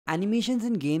Animations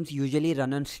in games usually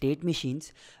run on state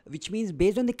machines, which means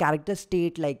based on the character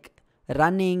state like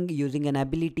running, using an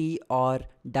ability, or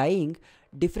dying,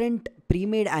 different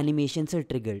pre-made animations are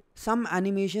triggered. Some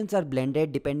animations are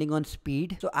blended depending on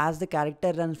speed, so as the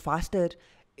character runs faster,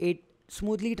 it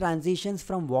smoothly transitions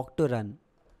from walk to run.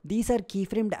 These are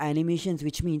keyframed animations,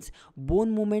 which means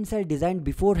bone movements are designed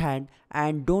beforehand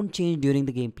and don't change during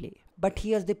the gameplay. But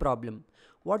here's the problem.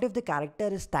 What if the character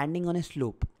is standing on a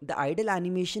slope? The ideal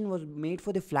animation was made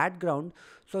for the flat ground,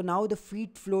 so now the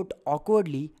feet float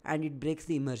awkwardly and it breaks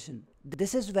the immersion.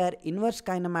 This is where Inverse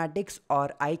Kinematics or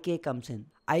IK comes in.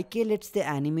 IK lets the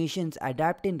animations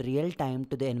adapt in real time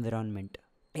to the environment.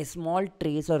 A small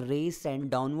trace or ray is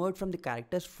sent downward from the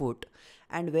character's foot,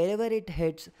 and wherever it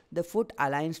hits, the foot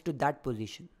aligns to that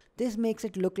position. This makes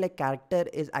it look like character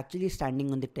is actually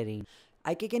standing on the terrain.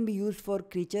 IK can be used for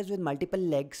creatures with multiple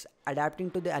legs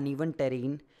adapting to the uneven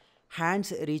terrain,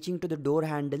 hands reaching to the door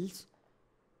handles,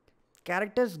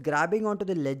 characters grabbing onto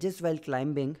the ledges while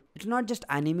climbing. It's not just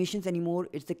animations anymore,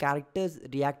 it's the characters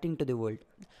reacting to the world.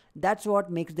 That's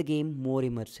what makes the game more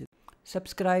immersive.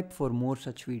 Subscribe for more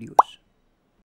such videos.